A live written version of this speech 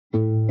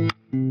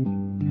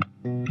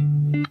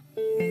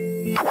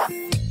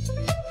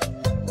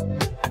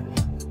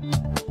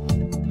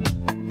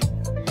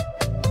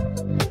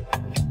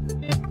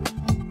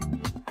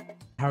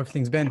have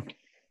things been?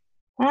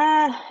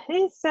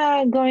 It's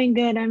going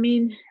good. I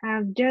mean,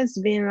 I've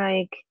just been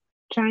like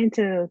trying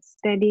to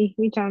study,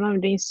 which I'm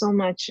not doing so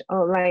much,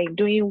 or like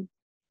doing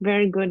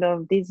very good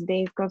of these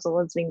days because of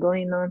what's been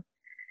going on.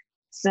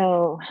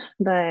 So,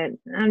 but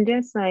I'm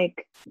just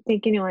like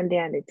taking it one day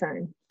at a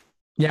time.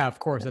 Yeah, of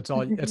course. That's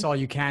all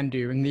you can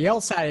do. And the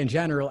LSAT in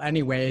general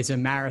anyway is a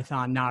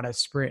marathon, not a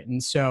sprint.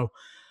 And so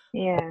a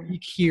Yeah.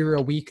 week here,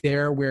 a week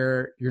there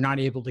where you're not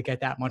able to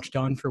get that much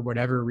done for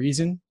whatever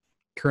reason,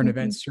 current Hmm.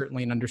 events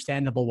certainly an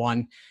understandable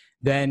one,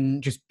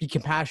 then just be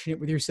compassionate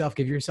with yourself,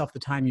 give yourself the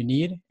time you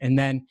need, and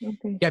then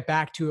Okay. get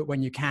back to it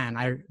when you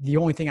can. The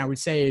only thing I would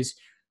say is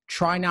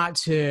try not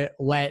to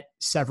let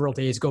several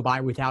days go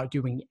by without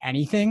doing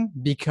anything,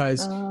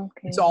 because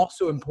it's Okay.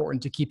 also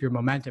important to keep your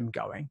momentum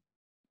going.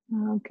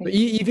 But Okay.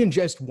 even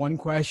just one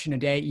question a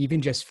day, even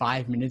just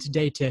 5 minutes a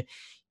day to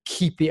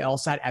keep the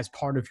LSAT as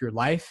part of your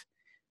life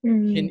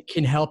Mm,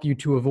 can help you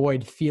to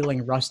avoid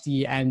feeling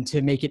rusty and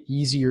to make it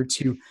easier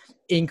to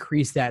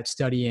increase that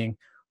studying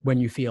when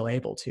you feel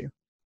able to.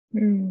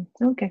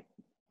 okay.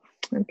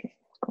 Okay.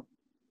 Cool.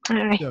 All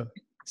right. So,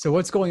 so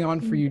what's going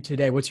on for Mm. you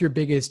today? What's your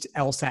biggest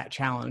LSAT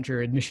challenge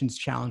or admissions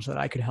challenge that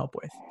I could help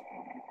with?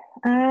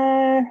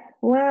 Uh,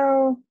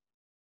 well,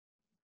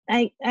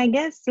 I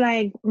guess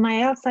like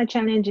my outside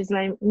challenge is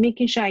like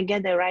making sure I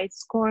get the right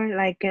score,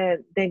 like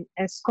the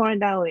a score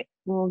that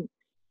will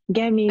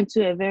get me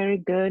into a very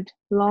good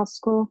law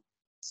school.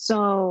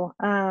 So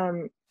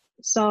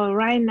so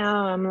right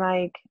now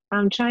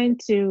I'm trying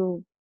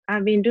to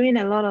I've been doing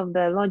a lot of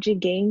the logic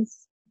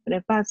games for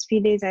the past few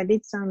days. I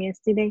did some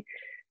yesterday.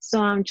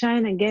 So I'm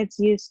trying to get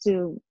used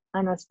to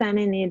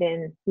understanding it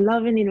and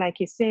loving it like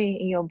you say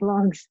in your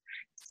blogs.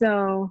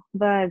 So,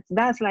 but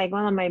that's like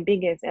one of my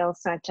biggest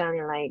LSAT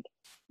challenge.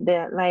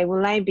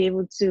 Will I be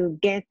able to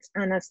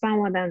understand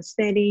what I'm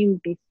studying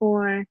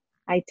before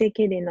I take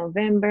it in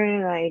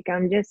November? Like,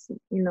 I'm just,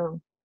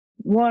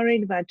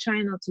 worried, but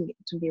try not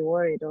to be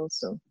worried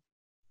also.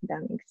 If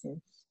that makes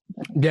sense.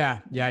 But, Yeah,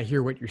 I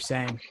hear what you're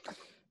saying.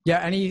 Yeah,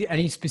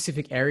 any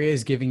specific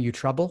areas giving you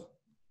trouble?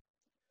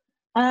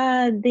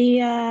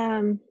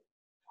 the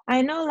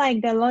I know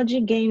like the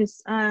logic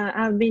games.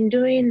 I've been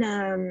doing.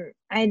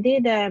 I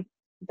did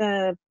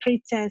the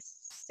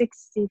pretest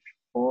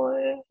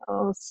 64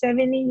 or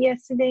 70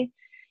 yesterday,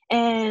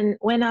 and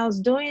when I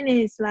was doing it,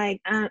 it's like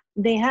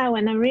they have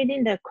when I'm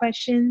reading the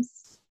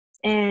questions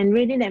and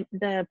reading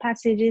the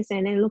passages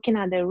and then looking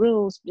at the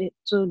rules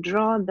to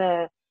draw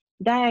the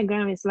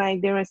diagram. It's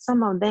like there are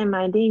some of them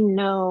I didn't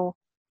know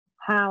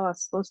how I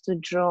was supposed to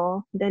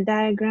draw the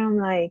diagram.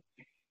 Like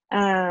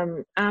I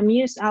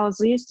was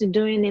used to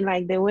doing it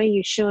like the way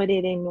you showed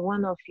it in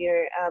one of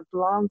your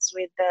blogs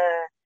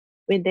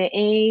with the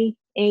A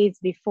is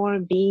before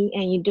B,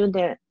 and you do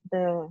the I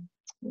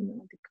don't know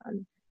what they call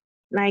it,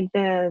 like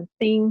the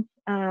thing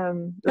Yeah,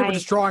 we're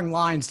just drawing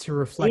lines to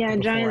reflect the yeah,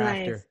 before drawing lines.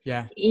 after.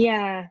 Yeah.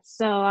 Yeah,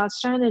 so I was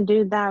trying to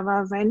do that, but I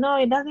was like, no,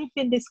 it doesn't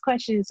fit this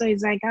question. So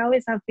it's like I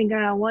always have to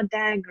figure out what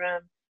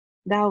diagram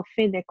that will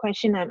fit the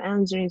question I'm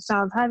answering. So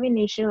I was having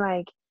issue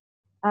like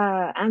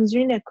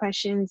answering the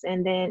questions,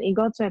 and then it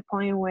got to a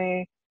point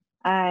where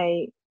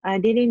I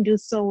didn't do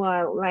so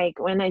well. Like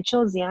when I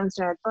chose the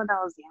answer, I thought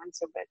that was the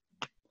answer,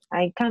 but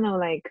I kind of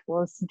like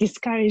was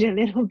discouraged a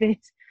little bit.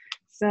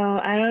 So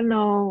I don't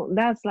know.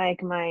 That's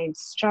like my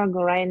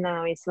struggle right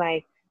now. It's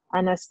like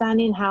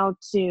understanding how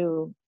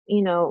to,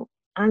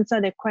 answer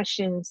the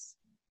questions,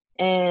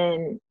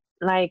 and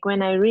like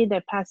when I read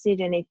the passage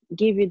and it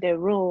give you the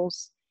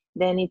rules,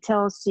 then it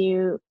tells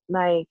you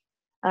like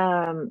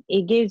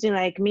it gives you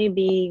like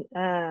maybe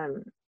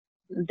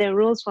the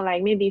rules for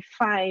like maybe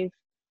five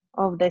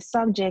of the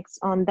subjects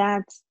on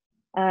that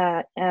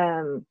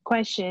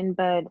question,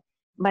 but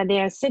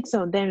there are six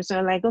of them.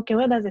 So like, okay,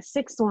 where does the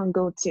sixth one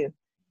go to?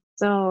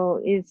 So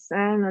it's I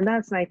don't know.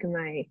 That's like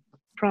my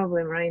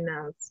problem right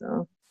now.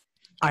 So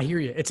I hear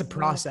you. It's a yeah,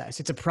 process.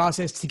 It's a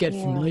process to get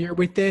yeah. familiar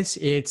with this.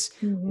 It's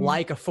Mhm.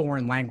 like a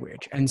foreign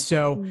language. And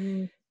so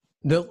Mhm.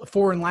 the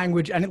foreign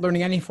language and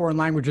learning any foreign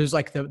language is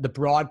like the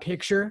broad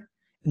picture.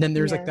 And then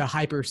there's like Yeah. the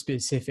hyper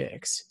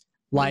specifics.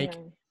 Like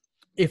Yeah.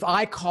 if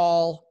I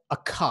call a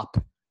cup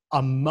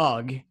a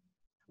mug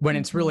when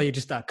it's Mhm. really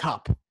just a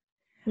cup,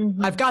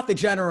 I've Mhm. got the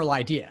general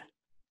idea.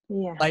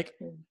 Yeah. Like,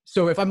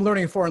 so if I'm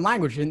learning a foreign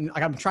language and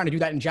like I'm trying to do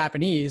that in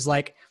Japanese,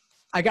 like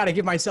I got to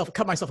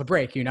cut myself a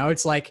break.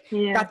 It's like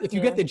Yeah. if you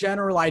get Yeah. the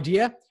general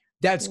idea,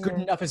 that's good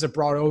Yeah. enough as a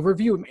broad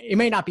overview. It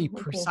may not be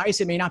Okay. precise,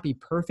 it may not be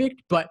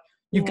perfect, but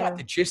you've got Yeah.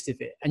 the gist of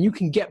it, and you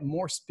can get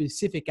more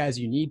specific as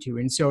you need to.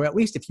 And so, at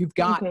least if you've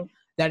got Okay.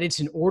 that, it's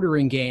an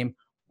ordering game.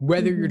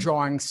 Whether you're Mhm.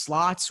 drawing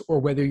slots or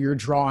whether you're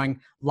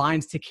drawing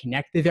lines to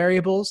connect the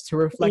variables to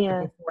reflect the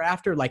Yeah. before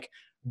after, like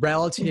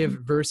relative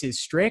Mhm. versus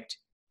strict,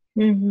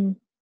 Mhm.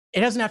 it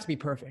doesn't have to be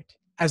perfect.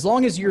 As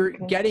long as you're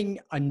Okay. getting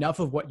enough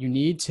of what you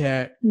need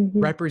to Mhm.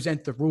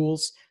 represent the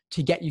rules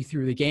to get you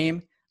through the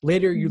game,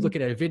 later you Mhm. look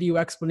at a video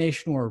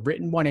explanation or a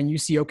written one and you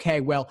see, okay,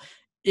 well,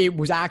 it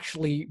was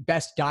actually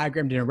best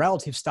diagrammed in a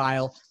relative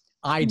style.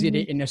 I did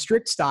Mhm. it in a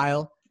strict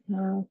style.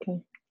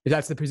 Okay. If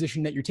that's the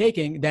position that you're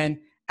taking,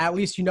 then at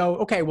least you know,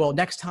 okay, well,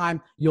 next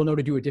time you'll know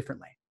to do it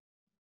differently.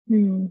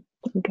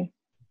 Okay.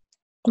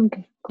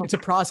 Okay. Cool. It's a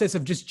process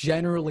of just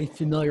generally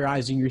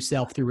familiarizing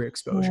yourself through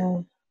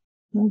exposure.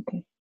 Yeah.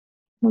 Okay.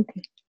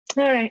 Okay.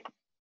 All right.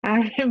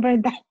 I remember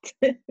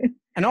that.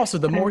 And also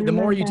the more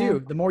you do,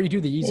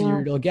 the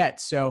easier it'll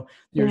get. So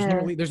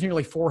there's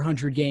nearly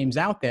 400 games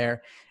out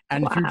there.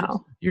 And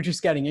if you're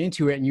just getting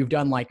into it and you've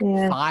done like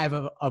 5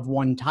 of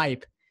one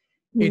type,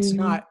 it's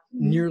not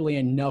nearly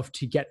enough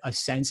to get a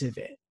sense of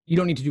it. You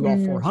don't need to do all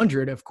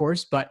 400, of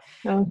course, but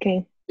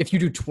if you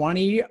do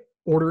 20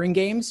 ordering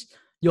games,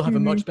 you'll have a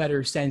much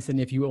better sense than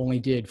if you only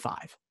did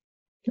 5.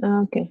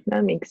 Okay,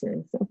 that makes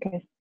sense.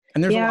 Okay.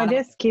 And there's I'll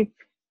just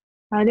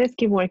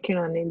keep working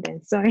on it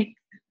then. Sorry.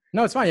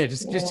 No, it's fine. Yeah,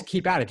 just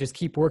keep at it. Just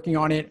keep working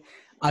on it.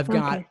 I've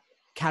got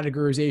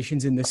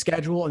categorizations in the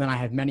schedule, and then I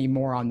have many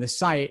more on the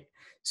site.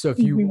 So if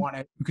you want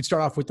to, you could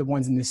start off with the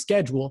ones in the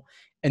schedule.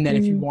 And then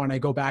if you want to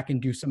go back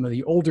and do some of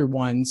the older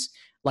ones,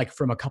 like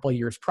from a couple of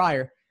years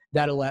prior,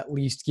 that'll at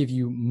least give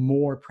you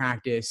more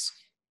practice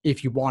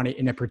if you want it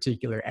in a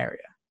particular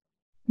area.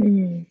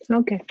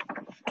 Okay.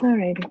 All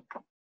righty.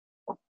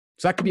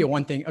 So that could be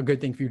a good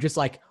thing for you. Just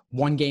like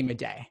one game a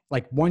day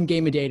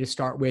to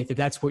start with. If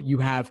that's what you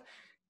have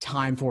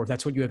time for, if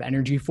that's what you have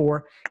energy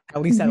for,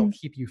 at least that'll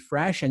keep you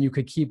fresh, and you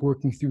could keep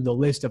working through the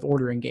list of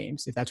ordering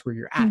games if that's where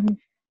you're at.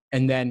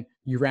 And then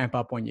you ramp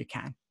up when you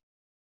can.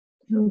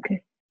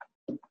 Okay.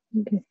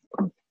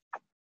 Cool.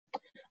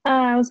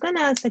 I was going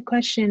to ask a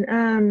question.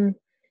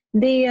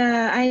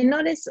 I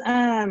noticed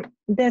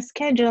the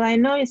schedule. I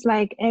know it's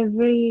like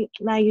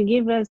you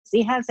give us,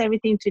 it has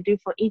everything to do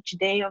for each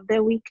day of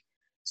the week.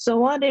 So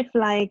what if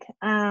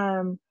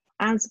I'm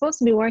supposed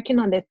to be working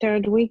on the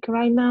 3rd week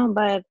right now,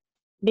 but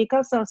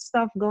because of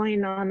stuff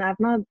going on, I've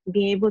not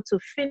been able to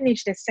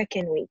finish the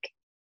 2nd week.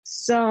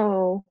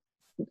 So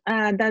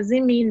does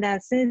it mean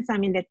that since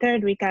I'm in the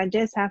 3rd week, I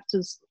just have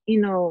to,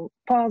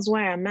 pause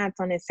where I'm at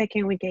on the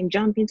 2nd week and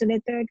jump into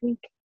the 3rd week?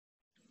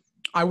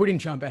 I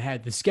wouldn't jump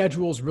ahead. The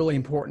schedule is really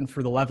important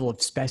for the level of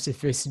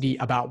specificity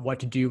about what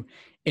to do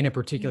in a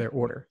particular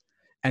order.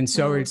 And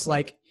so it's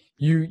like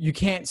you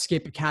can't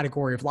skip a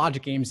category of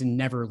logic games and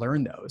never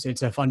learn those.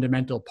 It's a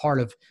fundamental part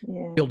of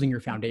building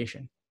your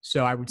foundation.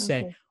 So I would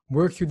say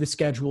work through the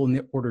schedule in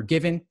the order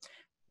given.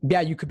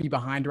 Yeah, you could be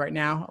behind right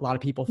now. A lot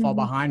of people fall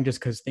behind just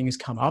because things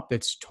come up.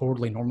 It's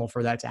totally normal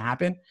for that to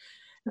happen.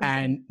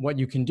 And what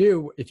you can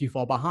do if you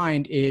fall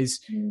behind is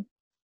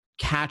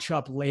catch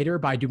up later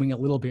by doing a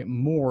little bit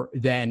more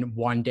than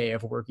one day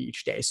of work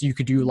each day. So you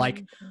could do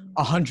like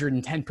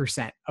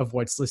 110% of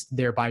what's listed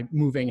there by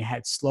moving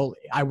ahead slowly.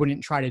 I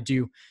wouldn't try to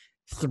do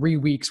 3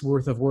 weeks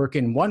worth of work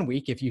in 1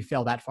 week if you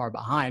fell that far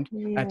behind.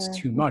 That's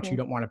too much. You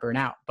don't want to burn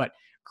out, but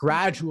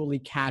gradually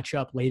catch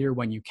up later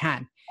when you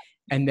can.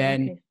 And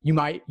then you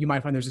might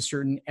find there's a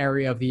certain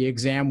area of the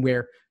exam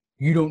where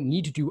you don't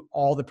need to do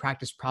all the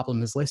practice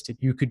problems listed.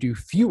 You could do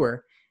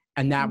fewer,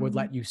 and that would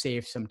let you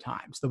save some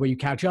time. So the way you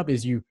catch up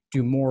is you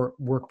do more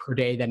work per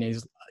day than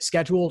is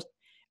scheduled.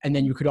 And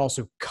then you could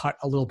also cut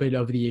a little bit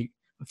of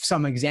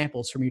some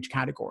examples from each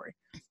category.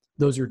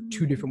 Those are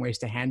 2 different ways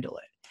to handle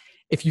it.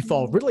 If you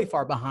fall really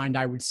far behind,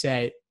 I would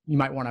say you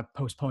might want to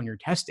postpone your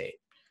test date,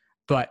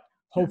 but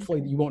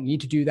hopefully you won't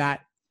need to do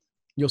that.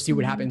 You'll see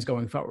what happens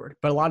going forward.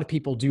 But a lot of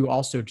people do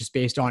also just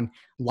based on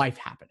life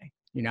happening,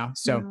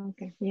 So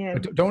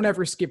don't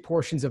ever skip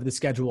portions of the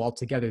schedule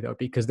altogether though,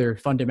 because they're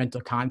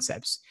fundamental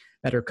concepts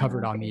that are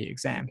covered on the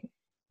exam.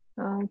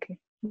 Okay.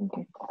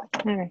 All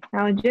right.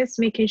 I was just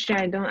making sure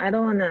I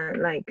don't want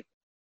to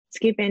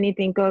skip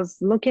anything, because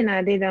looking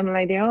at it, I'm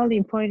like, they're all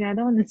important. I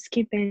don't want to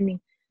skip any.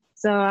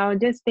 So I was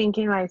just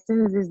thinking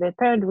since it's the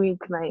 3rd week,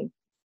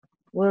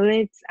 will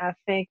it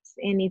affect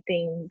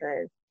anything?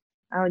 But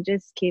I'll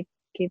just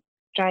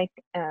try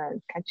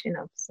catching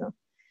up. So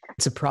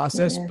it's a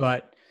process,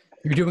 but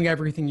you're doing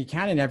everything you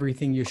can and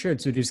everything you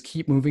should. So just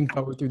keep moving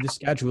forward through the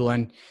schedule.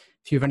 And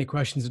if you have any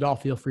questions at all,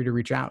 feel free to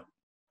reach out.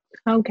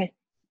 Okay.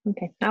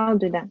 I'll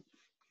do that.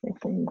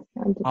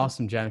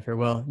 Awesome, Jennifer.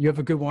 Well, you have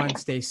a good one.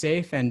 Stay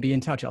safe and be in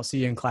touch. I'll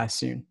see you in class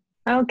soon.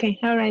 Okay.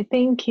 All right.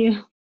 Thank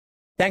you.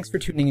 Thanks for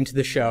tuning into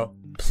the show.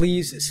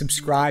 Please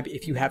subscribe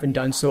if you haven't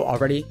done so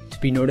already to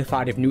be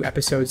notified of new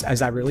episodes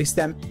as I release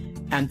them.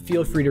 And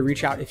feel free to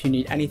reach out if you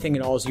need anything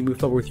at all as you move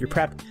forward with your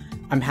prep.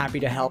 I'm happy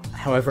to help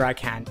however I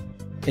can.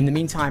 In the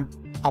meantime,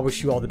 I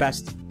wish you all the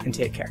best and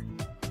take care.